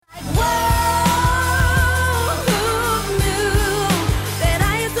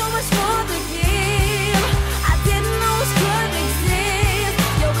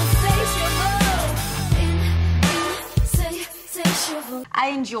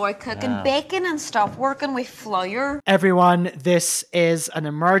enjoy cooking, baking and stuff, working with flour. Everyone, this is an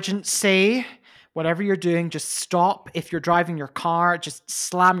emergency. Whatever you're doing, just stop. If you're driving your car, just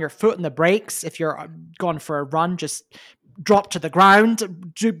slam your foot on the brakes. If you're going for a run, just drop to the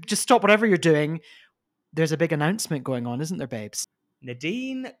ground. Just stop whatever you're doing. There's a big announcement going on, isn't there, babes?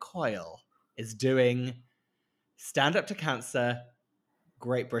 Nadine Coyle is doing Stand Up to Cancer,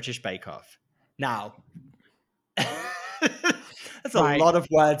 Great British Bake Off. Now, that's a lot of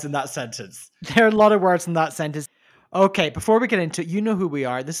words in that sentence. There are a lot of words in that sentence. Okay, before we get into it, you know who we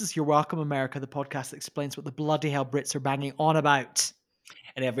are. This is Your Welcome America, the podcast that explains what the bloody hell Brits are banging on about.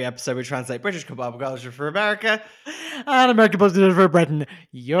 In every episode, we translate British pop culture for America. And American positive for Britain.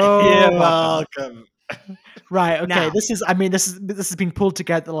 You're welcome. Right, okay. Now, this has been pulled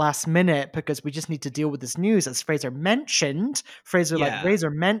together at the last minute because we just need to deal with this news. As Fraser mentioned,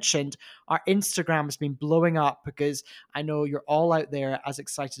 our Instagram has been blowing up because I know you're all out there as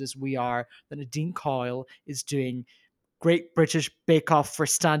excited as we are that Nadine Coyle is doing Great British Bake Off for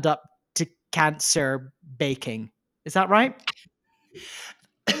Stand Up to Cancer baking. Is that right?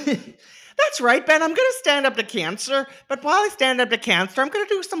 That's right, Ben. I'm going to stand up to cancer, but while I stand up to cancer, I'm going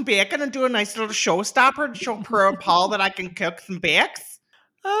to do some baking and do a nice little showstopper and show poor Paul that I can cook some bakes.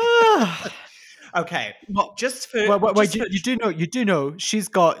 Okay, well, you do know she's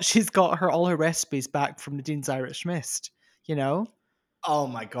got all her recipes back from Nadine's Irish Mist. You know. Oh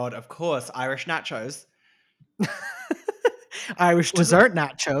my god! Of course, Irish nachos, Irish dessert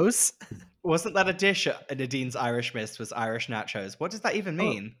nachos. Wasn't that a dish at Nadine's Irish Mist? Was Irish nachos? What does that even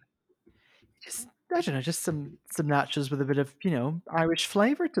mean? I don't know, just some nachos with a bit of, Irish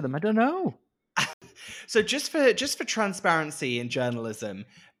flavor to them. I don't know. So just for transparency in journalism,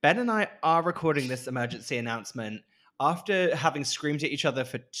 Ben and I are recording this emergency announcement after having screamed at each other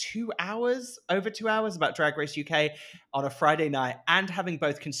for over 2 hours about Drag Race UK on a Friday night and having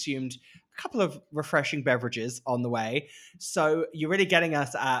both consumed a couple of refreshing beverages on the way. So you're really getting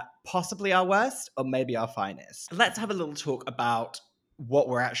us at possibly our worst or maybe our finest. Let's have a little talk about what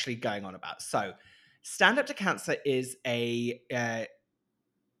we're actually going on about. So Stand Up to Cancer is a...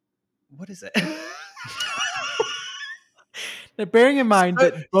 what is it? Now, bearing in mind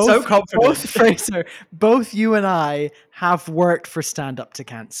that both you and I have worked for Stand Up to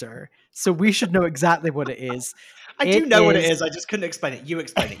Cancer, so we should know exactly what it is. I do know what it is. I just couldn't explain it. You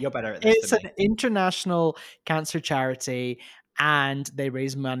explain it. You're better at this. It's an international cancer charity, and they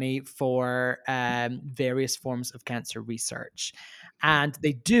raise money for various forms of cancer research. And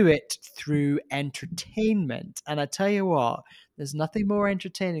they do it through entertainment. And I tell you what, there's nothing more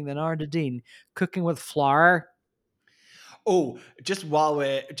entertaining than our Nadine cooking with flour. Oh, just while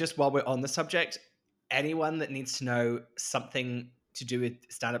we're on the subject, anyone that needs to know something to do with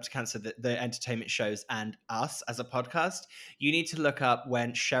Stand Up to Cancer, the entertainment shows, and us as a podcast, you need to look up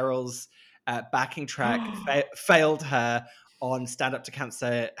when Cheryl's backing track failed her on Stand Up to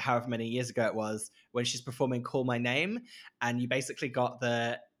Cancer, however many years ago it was, when she's performing Call My Name, and you basically got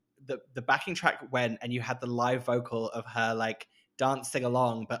the backing track went, and you had the live vocal of her like dancing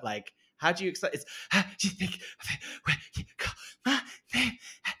along, but like, how do you explain? It's how do you think of it when you call my name?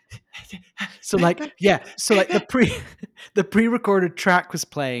 So the pre-recorded track was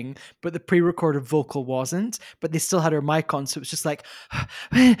playing, but the pre-recorded vocal wasn't. But they still had her mic on, so it was just like,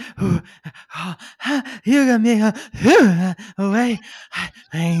 you got me away.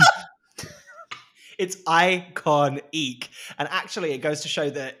 It's iconic. And actually, it goes to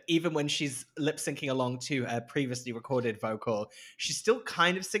show that even when she's lip syncing along to her previously recorded vocal, she's still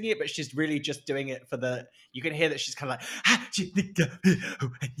kind of singing it, but she's really just doing it for the. You can hear that she's kind of like.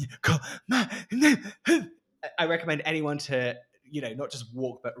 I recommend anyone to, not just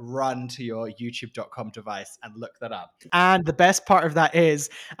walk, but run to your youtube.com device and look that up. And the best part of that is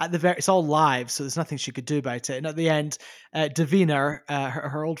it's all live, so there's nothing she could do about it. And at the end, Davina,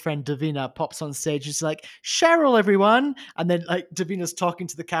 her old friend Davina, pops on stage. She's like, Cheryl, everyone. And then like Davina's talking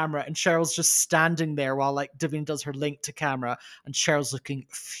to the camera and Cheryl's just standing there while like Davina does her link to camera and Cheryl's looking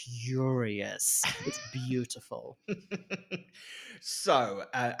furious. It's beautiful. So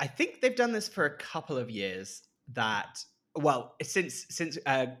I think they've done this for a couple of years since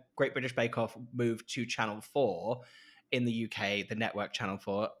Great British Bake Off moved to Channel 4 in the UK, the network Channel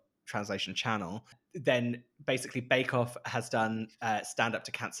 4 translation channel, then basically Bake Off has done Stand Up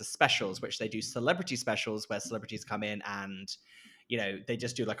to Cancer specials, which they do celebrity specials where celebrities come in and, they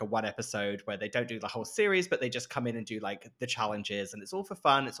just do like a one episode where they don't do the whole series, but they just come in and do like the challenges, and it's all for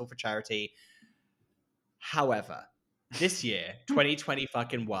fun. It's all for charity. However, this year, 2020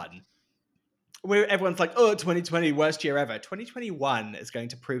 fucking one, where everyone's like, oh, 2020, worst year ever. 2021 is going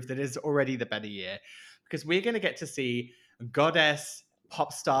to prove that it is already the better year because we're going to get to see Goddess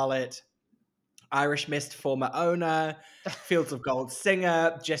pop starlet, Irish Mist former owner, Fields of Gold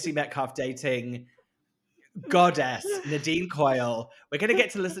singer, Jesse Metcalfe dating goddess Nadine Coyle. We're going to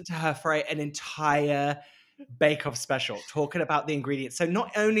get to listen to her for an entire Bake Off special talking about the ingredients. So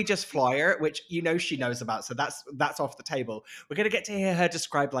not only just flour, which you know she knows about, so that's off the table. We're going to get to hear her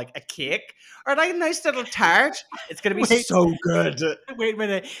describe like a cake or like a nice little tart. It's going to be Wait. so good. Wait a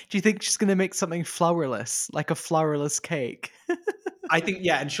minute. Do you think she's going to make something flourless, like a flourless cake? I think,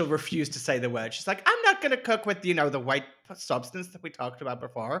 yeah, and she'll refuse to say the word. She's like, I'm not going to cook with, the white substance that we talked about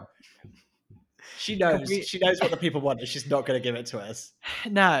before. She knows. She knows what the people want, and she's not going to give it to us.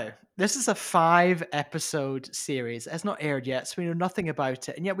 Now, this is a 5-episode series. It's not aired yet, so we know nothing about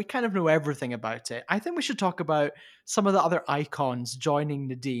it, and yet we kind of know everything about it. I think we should talk about some of the other icons joining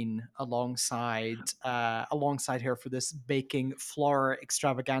Nadine alongside her for this baking flour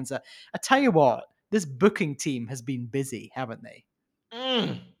extravaganza. I tell you what, this booking team has been busy, haven't they?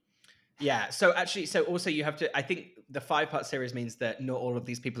 Yeah. So actually, also you have to. I think the 5-part series means that not all of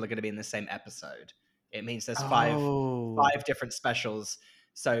these people are going to be in the same episode. It means there's five different specials.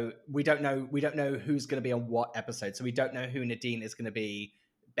 So we don't know who's going to be on what episode. So we don't know who Nadine is going to be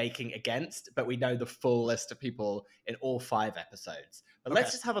baking against, but we know the full list of people in all 5 episodes. But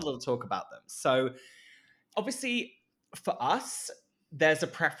let's just have a little talk about them. So obviously, for us, there's a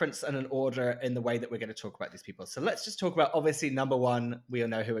preference and an order in the way that we're going to talk about these people. So let's just talk about, obviously, number 1, we all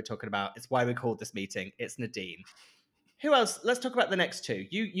know who we're talking about. It's why we called this meeting. It's Nadine. Who else? Let's talk about the next 2.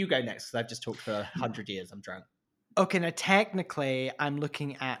 You go next, because I've just talked for 100 years. I'm drunk. Okay, now technically I'm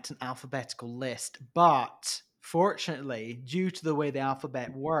looking at an alphabetical list, but fortunately, due to the way the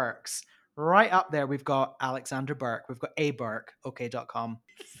alphabet works, right up there we've got Alexander Burke, we've got A Burke, OK.com.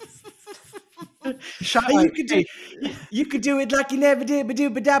 You could do it like you never did,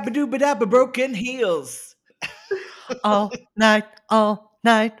 ba-do-ba-da-ba-do-ba-da-ba, broken heels. All night, all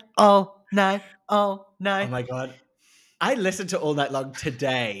night, all night, all night. Oh my God. I listened to All Night Long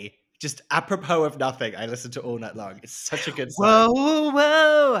today. Just apropos of nothing, I listened to All Night Long. It's such a good song. Whoa,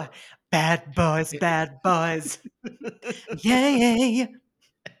 whoa, bad boys, bad boys. Yeah.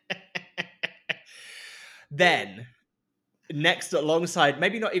 Then, next alongside,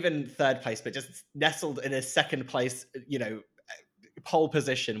 maybe not even 3rd place, but just nestled in a 2nd place, pole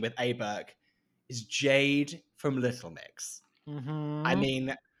position with A Burke, is Jade from Little Mix. Mm-hmm. I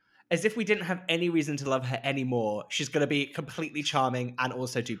mean, as if we didn't have any reason to love her anymore, she's going to be completely charming and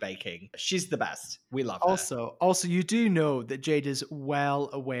also do baking. She's the best. We love her. Also, you do know that Jade is well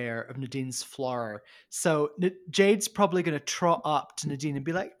aware of Nadine's flour. So Jade's probably going to trot up to Nadine and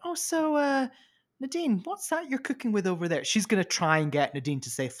be like, oh, so Nadine, what's that you're cooking with over there? She's going to try and get Nadine to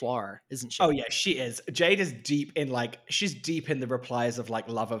say flour, isn't she? Oh yeah, she is. Jade is deep in she's deep in the replies of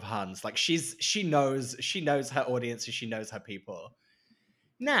Love of Huns. Like she knows her audience and she knows her people.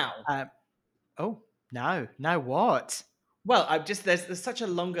 Now, now what? Well, there's such a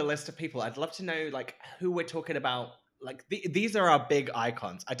longer list of people. I'd love to know who we're talking about. These are our big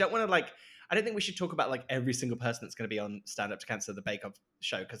icons. I don't want to I don't think we should talk about every single person that's going to be on Stand Up to Cancer, the Bake Off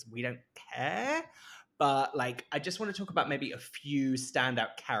show, because we don't care. But I just want to talk about maybe a few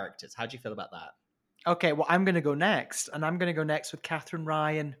standout characters. How do you feel about that? Okay, well, I'm going to go next, and I'm going to go next with Katherine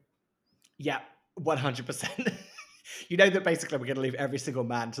Ryan. Yeah, 100%. You know that basically we're going to leave every single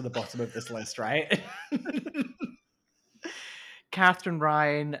man to the bottom of this list, right? Katherine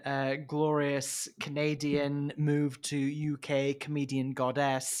Ryan, glorious Canadian, moved to UK, comedian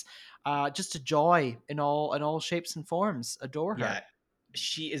goddess. Just a joy in all shapes and forms. Adore her.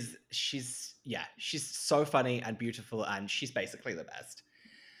 Yeah, she's so funny and beautiful, and she's basically the best.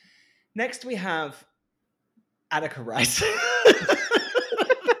 Next we have Anneka Rice.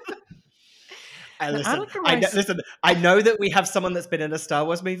 I know that we have someone that's been in a Star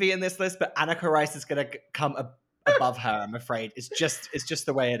Wars movie in this list, but Anneka Rice is going to come above her, I'm afraid. It's just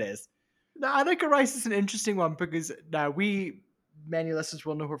the way it is. Now, Anneka Rice is an interesting one because now many listeners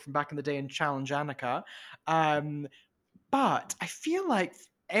will know her from back in the day in Challenge Anneka. But I feel like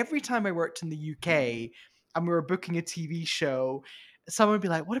every time I worked in the UK and we were booking a TV show, someone would be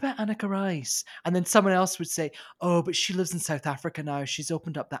like, what about Anneka Rice? And then someone else would say, oh, but she lives in South Africa now. She's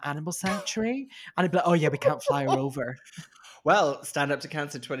opened up the animal sanctuary. And I'd be like, oh yeah, we can't fly her over. Well, Stand Up to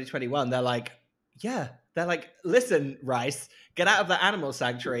Cancer 2021, they're like, listen, Rice, get out of the animal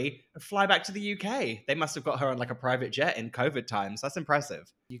sanctuary and fly back to the UK. They must have got her on a private jet in COVID times. That's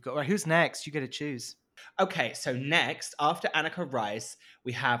impressive. Who's next? You get to choose. Okay, so next, after Anneka Rice,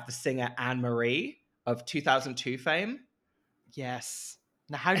 we have the singer Anne Marie of 2002 fame. Yes.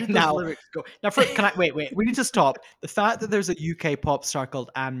 Now, how did those lyrics go? Now, wait. We need to stop. The fact that there's a UK pop star called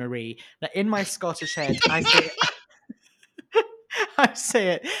Anne Marie. Now, in my Scottish head, I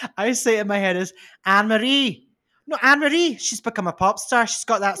say it in my head as Anne Marie. No, Anne Marie. She's become a pop star. She's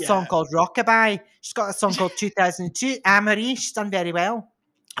got that song Yeah. called Rockabye. She's got a song called 2002. Anne Marie. She's done very well.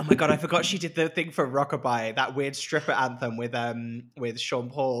 Oh my god, I forgot she did the thing for Rockabye, that weird stripper anthem with Sean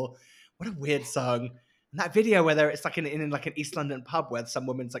Paul. What a weird song. And that video where it's like in like an East London pub where some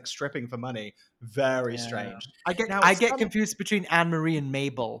woman's like stripping for money. Very strange. Now, I get confused between Anne Marie and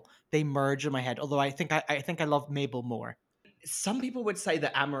Mabel. They merge in my head. Although I think I love Mabel more. some people would say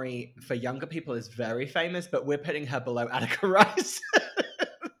that Amory for younger people is very famous, but we're putting her below Attica Rice.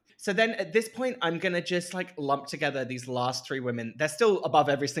 So then at this point, I'm going to just like lump together these last three women. They're still above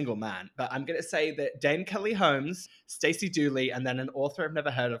every single man, but I'm going to say that Dame Kelly Holmes, Stacey Dooley, and then an author I've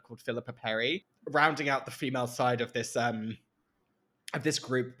never heard of called Philippa Perry, rounding out the female side of this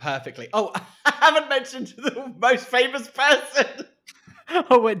group perfectly. Oh, I haven't mentioned the most famous person.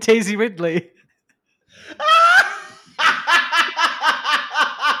 Oh, what, Daisy Ridley?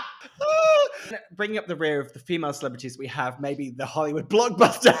 Bringing up the rear of the female celebrities, we have maybe the Hollywood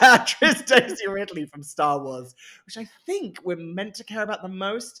blockbuster actress Daisy Ridley from Star Wars, which I think we're meant to care about the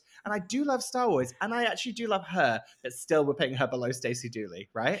most. And I do love Star Wars, and I actually do love her, but still we're putting her below Stacey Dooley,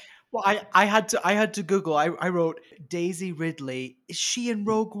 right? Well, I had to Google. I wrote Daisy Ridley. Is she in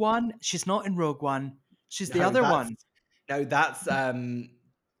Rogue One? She's not in Rogue One. She's the other one. No, that's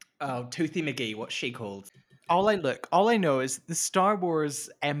Toothy McGee. What's she called? All I know is the Star Wars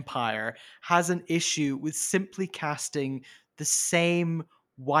empire has an issue with simply casting the same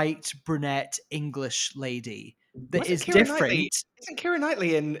white brunette English lady that is different. Isn't Keira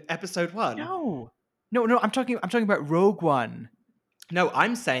Knightley in Episode 1? No. I'm talking about Rogue One. No,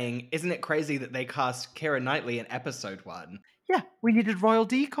 I'm saying, isn't it crazy that they cast Keira Knightley in Episode 1? Yeah, we needed royal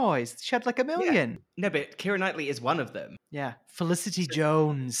decoys. She had like a million. No, but Keira Knightley is one of them. Yeah, Felicity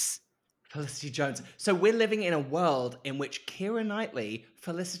Jones. Felicity Jones. So we're living in a world in which Keira Knightley,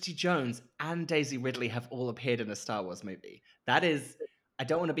 Felicity Jones, and Daisy Ridley have all appeared in a Star Wars movie. That is, I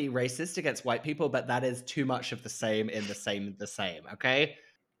don't want to be racist against white people, but that is too much of the same in the same, okay?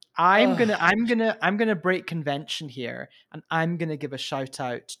 I'm gonna break convention here, and I'm gonna give a shout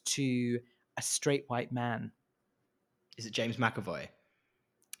out to a straight white man. Is it James McAvoy?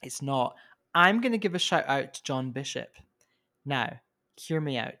 It's not. I'm gonna give a shout out to John Bishop. Now, hear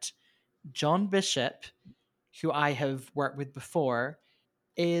me out. John Bishop, who I have worked with before,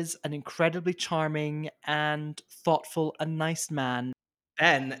 is an incredibly charming and thoughtful and nice man.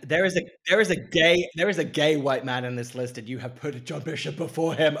 Ben, there is a gay white man in this list, and you have put John Bishop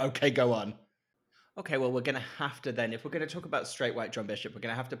before him. Okay, go on. Okay, well, we're gonna have to then, if we're gonna talk about straight white John Bishop, we're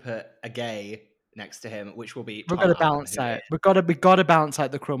gonna have to put a gay next to him, which will be. We've got to balance out. We've got to balance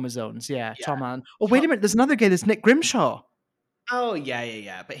out the chromosomes. Yeah, Tom Allen. Oh, wait a minute. There's another gay. There's Nick Grimshaw. Oh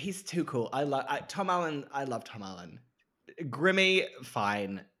yeah. But he's too cool. I love Tom Allen. I love Tom Allen. Grimmy,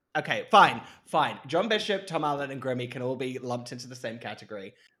 fine. Okay, fine. John Bishop, Tom Allen, and Grimmy can all be lumped into the same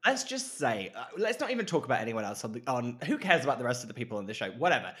category. Let's just say, let's not even talk about anyone else on. Who cares about the rest of the people on the show?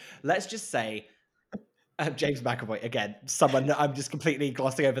 Whatever. Let's just say James McAvoy again. Someone I'm just completely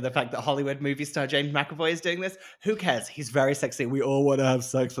glossing over the fact that Hollywood movie star James McAvoy is doing this. Who cares? He's very sexy. We all want to have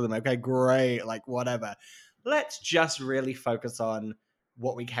sex with him. Okay, great. Like whatever. Let's just really focus on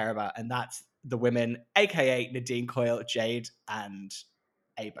what we care about, and that's the women, aka Nadine Coyle, Jade, and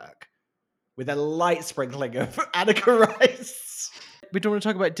Burke, with a light sprinkling of Attica Rice. We don't want to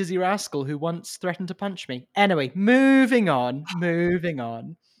talk about Dizzy Rascal, who once threatened to punch me. Anyway, moving on.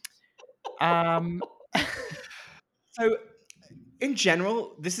 So, in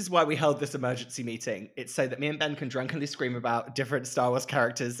general, this is why we held this emergency meeting. It's so that me and Ben can drunkenly scream about different Star Wars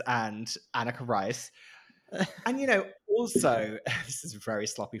characters and Attica Rice. And, also, this is a very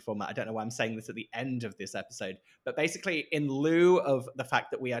sloppy format. I don't know why I'm saying this at the end of this episode, but basically, in lieu of the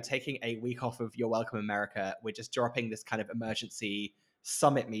fact that we are taking a week off of You're Welcome America, we're just dropping this kind of emergency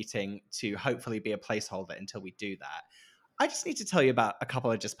summit meeting to hopefully be a placeholder until we do that. I just need to tell you about a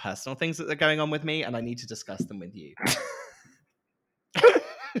couple of just personal things that are going on with me, and I need to discuss them with you.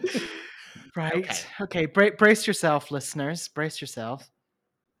 Right. Okay. Brace yourself, listeners. Brace yourself.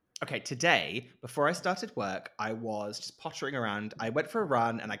 Okay, today, before I started work, I was just pottering around. I went for a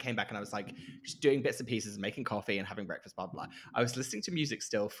run and I came back and I was like just doing bits and pieces, making coffee and having breakfast, blah, blah, blah. I was listening to music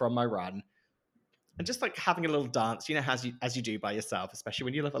still from my run and just like having a little dance, as you do by yourself, especially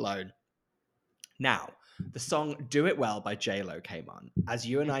when you live alone. Now, the song Do It Well by J-Lo came on. As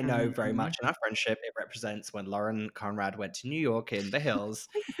you and I know very much in our friendship, it represents when Lauren Conrad went to New York in the hills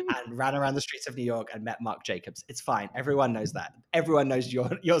and ran around the streets of New York and met Marc Jacobs. It's fine. Everyone knows that. Everyone knows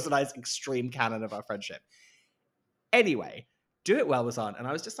yours and I's extreme canon of our friendship. Anyway, Do It Well was on, and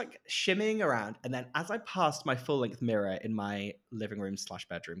I was just like shimmying around. And then as I passed my full length mirror in my living room /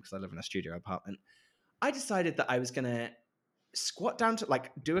 bedroom, because I live in a studio apartment, I decided that I was gonna squat down to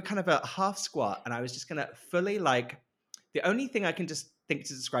like do a kind of a half squat, and I was just gonna fully like. The only thing I can just think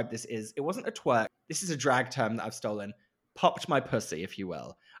to describe this is it wasn't a twerk. This is a drag term that I've stolen. Popped my pussy, if you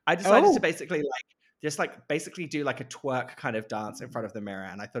will. I decided to Oh, basically like just like basically do like a twerk kind of dance in front of the mirror,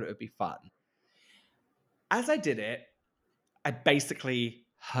 and I thought it would be fun. As I did it, I basically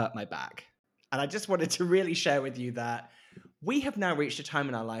hurt my back. And I just wanted to really share with you that we have now reached a time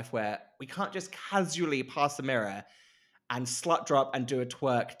in our life where we can't just casually pass a mirror and slut drop and do a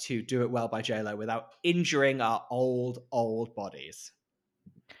twerk to Do It Well by JLo without injuring our old bodies.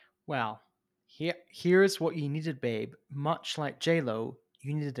 well, here's what you needed, babe. Much like J-Lo,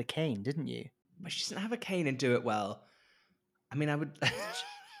 you needed a cane, didn't you? But she doesn't have a cane and Do It Well. I mean, I would.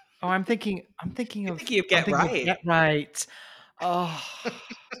 Oh, I'm thinking You're of thinking of Get Right. Get Right. Oh,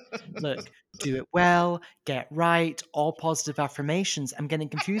 look, Do It Well, Get Right, all positive affirmations. I'm getting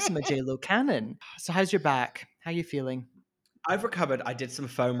confused in my J-Lo canon. So how's your back? How you feeling? I've recovered. I did some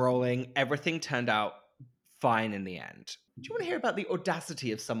foam rolling. Everything turned out fine in the end. Do you want to hear about the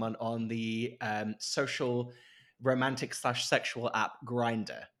audacity of someone on the social romantic / sexual app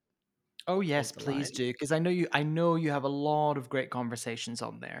Grinder? Oh yes, please do, because I know you have a lot of great conversations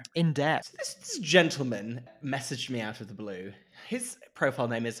on there. In depth. So this gentleman messaged me out of the blue. His profile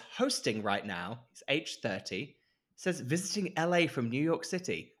name is Hosting right now. He's age 30. Says visiting LA from New York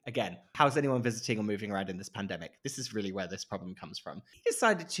City. Again, how's anyone visiting or moving around in this pandemic? This is really where this problem comes from. He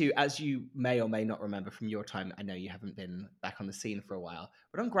decided to, as you may or may not remember from your time, I know you haven't been back on the scene for a while,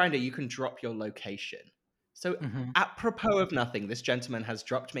 but on Grindr you can drop your location. So, Mhm. apropos of nothing, this gentleman has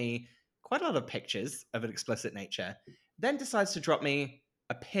dropped me quite a lot of pictures of an explicit nature, then decides to drop me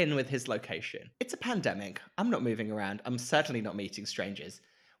a pin with his location. It's a pandemic. I'm not moving around. I'm certainly not meeting strangers.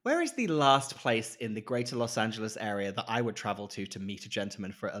 Where is the last place in the greater Los Angeles area that I would travel to meet a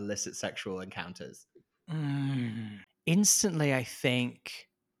gentleman for illicit sexual encounters? Instantly, I think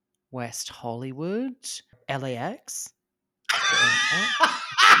West Hollywood, LAX.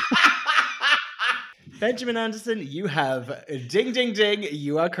 Benjamin Anderson, you have ding, ding, ding.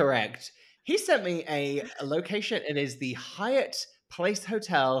 You are correct. He sent me a location. It is the Hyatt Place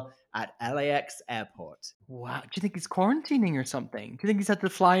Hotel at LAX Airport. Wow. Do you think he's quarantining or something? Do you think he's had to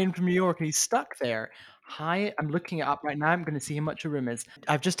fly in from New York and he's stuck there? Hyatt, I'm looking it up right now. I'm going to see how much a room is.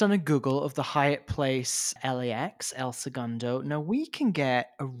 I've just done a Google of the Hyatt Place LAX, El Segundo. Now we can get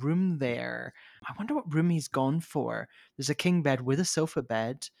a room there. I wonder what room he's gone for. There's a king bed with a sofa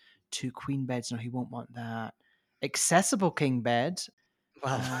bed, 2 queen beds. No, he won't want that. Accessible king bed.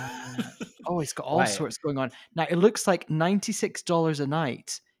 Well, Oh, he's got all right. sorts going on. Now it looks like $96 a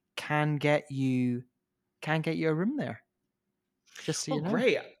night can get you a room there. Just so Oh, you know.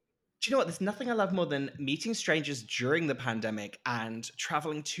 great. Do you know what? There's nothing I love more than meeting strangers during the pandemic and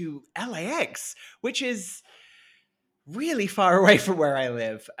traveling to LAX, which is really far away from where I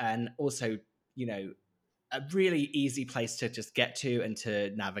live. And also, you know, a really easy place to just get to and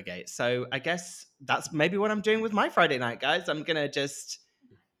to navigate. So I guess that's maybe what I'm doing with my Friday night, guys. I'm going to just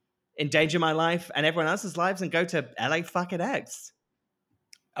endanger my life and everyone else's lives and go to LA fucking X.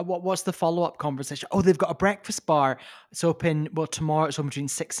 What's the follow-up conversation? Oh, they've got a breakfast bar. It's open, well, tomorrow it's open between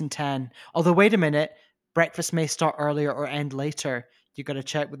 6 and 10. Although, wait a minute, breakfast may start earlier or end later. You got to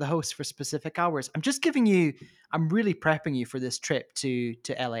check with the host for specific hours. I'm really prepping you for this trip to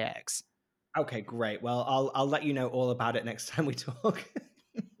LAX. Okay, great. Well, I'll let you know all about it next time we talk.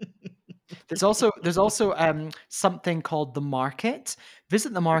 There's also something called the market.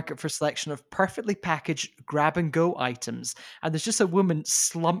 Visit the market for a selection of perfectly packaged grab and go items. And there's just a woman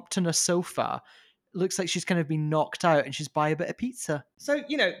slumped on a sofa. Looks like she's kind of been knocked out, and she's buy a bit of pizza. So,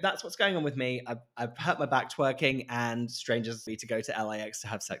 you know, that's what's going on with me. I've hurt my back twerking, and strangers need to go to LAX to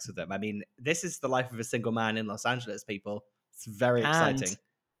have sex with them. I mean, this is the life of a single man in Los Angeles, people. It's very And exciting.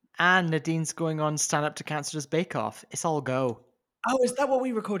 Nadine's going on Stand Up to Cancer's Bake Off. It's all go. Oh, is that what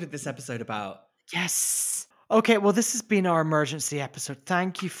we recorded this episode about? Yes. Okay, well, this has been our emergency episode.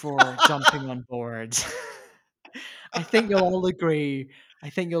 Thank you for jumping on board. I think you'll all agree.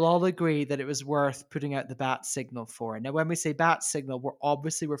 I think you'll all agree that it was worth putting out the bat signal for. Now, when we say bat signal, we're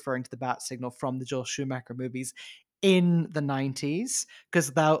obviously referring to the bat signal from the Joel Schumacher movies in the 90s,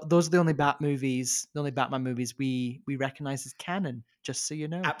 because those are the only the only Batman movies we recognize as canon, just so you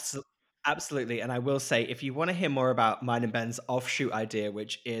know. Absolutely. And I will say, if you want to hear more about mine and Ben's offshoot idea,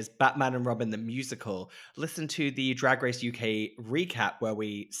 which is Batman and Robin the musical, listen to the Drag Race UK recap, where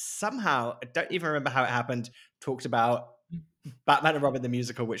we somehow, I don't even remember how it happened, talked about Batman and Robin the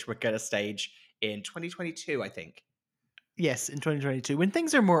musical, which we're going to stage in 2022, I think. Yes, in 2022, when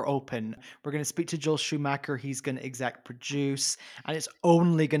things are more open, we're going to speak to Joel Schumacher. He's going to exec produce, and it's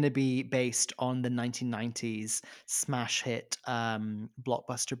only going to be based on the 1990s smash hit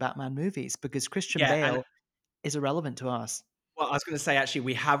blockbuster Batman movies because Christian Yeah, and Bale is irrelevant to us. well, I was going to say, actually,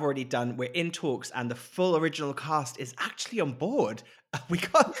 we're in talks, and the full original cast is actually on board. We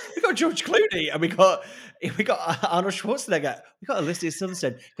got George Clooney, and we got Arnold Schwarzenegger, we got Alicia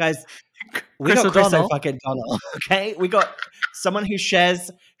Silverstone, guys. We Chris got Chris O'Donnell. fucking Donnell. Okay, we got someone who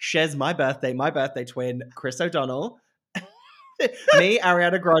shares my birthday twin, Chris O'Donnell. Me,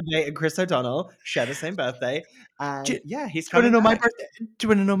 Ariana Grande, and Chris O'Donnell share the same birthday, and Do, yeah, he's do you want coming to know my back. birthday? Do you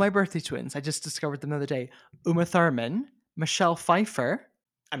want to know my birthday twins? I just discovered them the other day. Uma Thurman, Michelle Pfeiffer.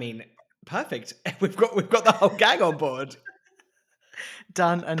 I mean, perfect. We've got the whole gang on board.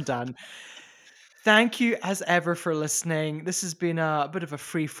 Done and done. Thank you as ever for listening. This has been a bit of a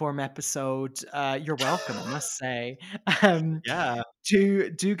free-form episode. You're welcome, I must say. Yeah.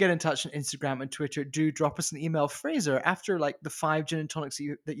 Do get in touch on Instagram and Twitter. Do drop us an email. Fraser, after like the 5 gin and tonics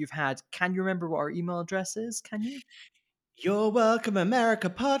that you've had, can you remember what our email address is? Can you? You're welcome, America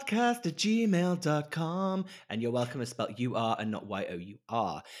podcast at gmail.com. And you're welcome is spelled U-R and not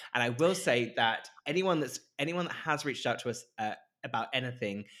Y-O-U-R. And I will say that anyone that has reached out to us about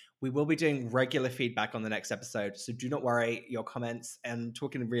anything, we will be doing regular feedback on the next episode. So do not worry, your comments, and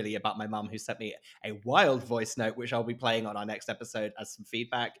talking really about my mum who sent me a wild voice note, which I'll be playing on our next episode as some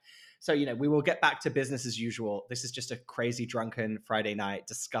feedback. So, we will get back to business as usual. This is just a crazy drunken Friday night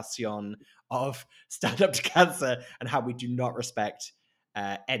discussion of Stand Up to Cancer and how we do not respect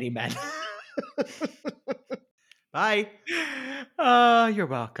any men. Bye. You're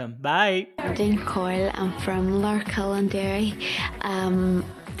welcome. Bye. Jane Coyle. I'm from Larkill and Derry.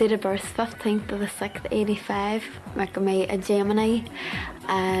 Date of birth 15th of the 6th, 85. Making me a Gemini.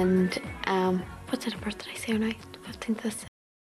 And what date of birth did I say now? 15th of the 6th.